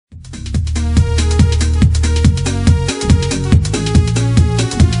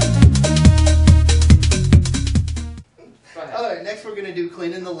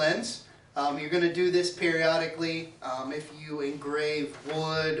cleaning the lens. You're going to do this periodically. If you engrave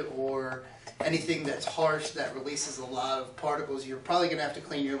wood or anything that's harsh that releases a lot of particles, you're probably going to have to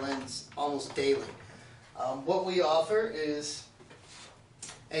clean your lens almost daily. What we offer is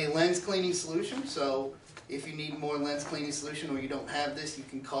a lens cleaning solution. So if you need more lens cleaning solution or you don't have this, you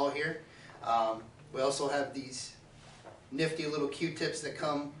can call here. We also have these nifty little Q-tips that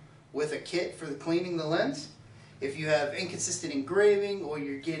come with a kit for cleaning the lens. If you have inconsistent engraving or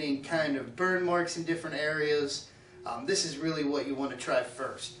you're getting kind of burn marks in different areas, this is really what you want to try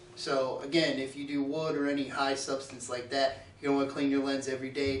first. So again, if you do wood or any high substance like that, you're going to want to clean your lens every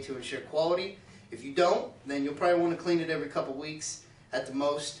day to ensure quality. If you don't, then you'll probably want to clean it every couple weeks at the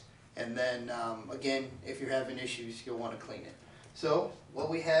most. And then again, if you're having issues, you'll want to clean it. So what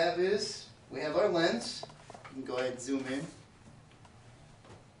we have is, we have our lens. You can go ahead and zoom in.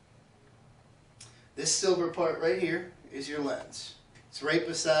 This silver part right here is your lens. It's right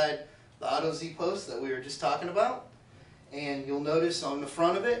beside the auto Z post that we were just talking about. And you'll notice on the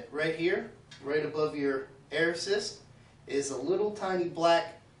front of it, right here, right above your air assist, is a little tiny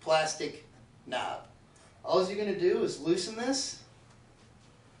black plastic knob. All you're going to do is loosen this.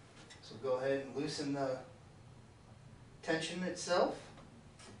 So go ahead and loosen the tension itself.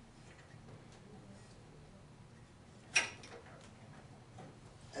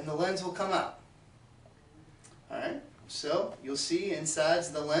 And the lens will come out. Alright, so you'll see inside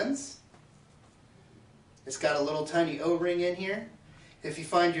the lens, it's got a little tiny O-ring in here. If you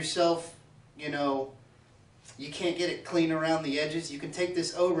find yourself, you can't get it clean around the edges, you can take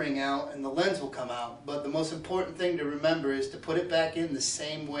this O-ring out and the lens will come out. But the most important thing to remember is to put it back in the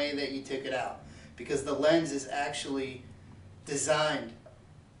same way that you took it out, because the lens is actually designed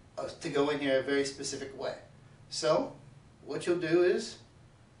to go in here a very specific way. So what you'll do is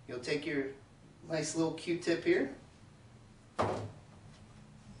you'll take your nice little Q-tip here.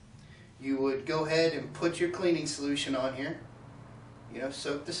 You would go ahead and put your cleaning solution on here.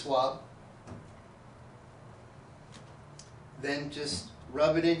 Soak the swab. Then just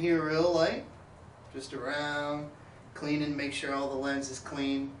rub it in here real light, just around, clean and make sure all the lens is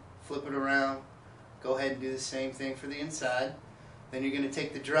clean. Flip it around. Go ahead and do the same thing for the inside. Then you're going to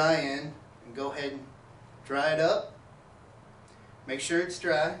take the dry end and go ahead and dry it up. Make sure it's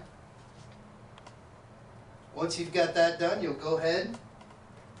dry. Once you've got that done, you'll go ahead,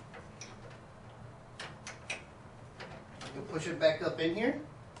 you'll push it back up in here.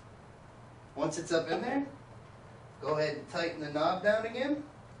 Once it's up in there, go ahead and tighten the knob down again.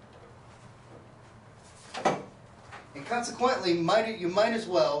 And consequently, you might as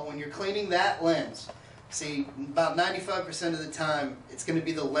well, when you're cleaning that lens, see, about 95% of the time, it's going to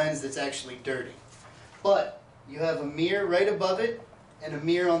be the lens that's actually dirty. But you have a mirror right above it and a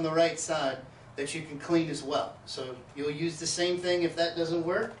mirror on the right side that you can clean as well. So you'll use the same thing if that doesn't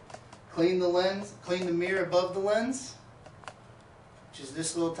work. Clean the lens, clean the mirror above the lens, which is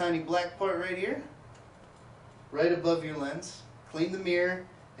this little tiny black part right here, right above your lens. Clean the mirror,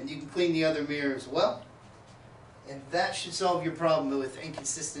 and you can clean the other mirror as well. And that should solve your problem with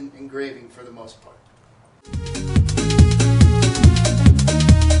inconsistent engraving for the most part.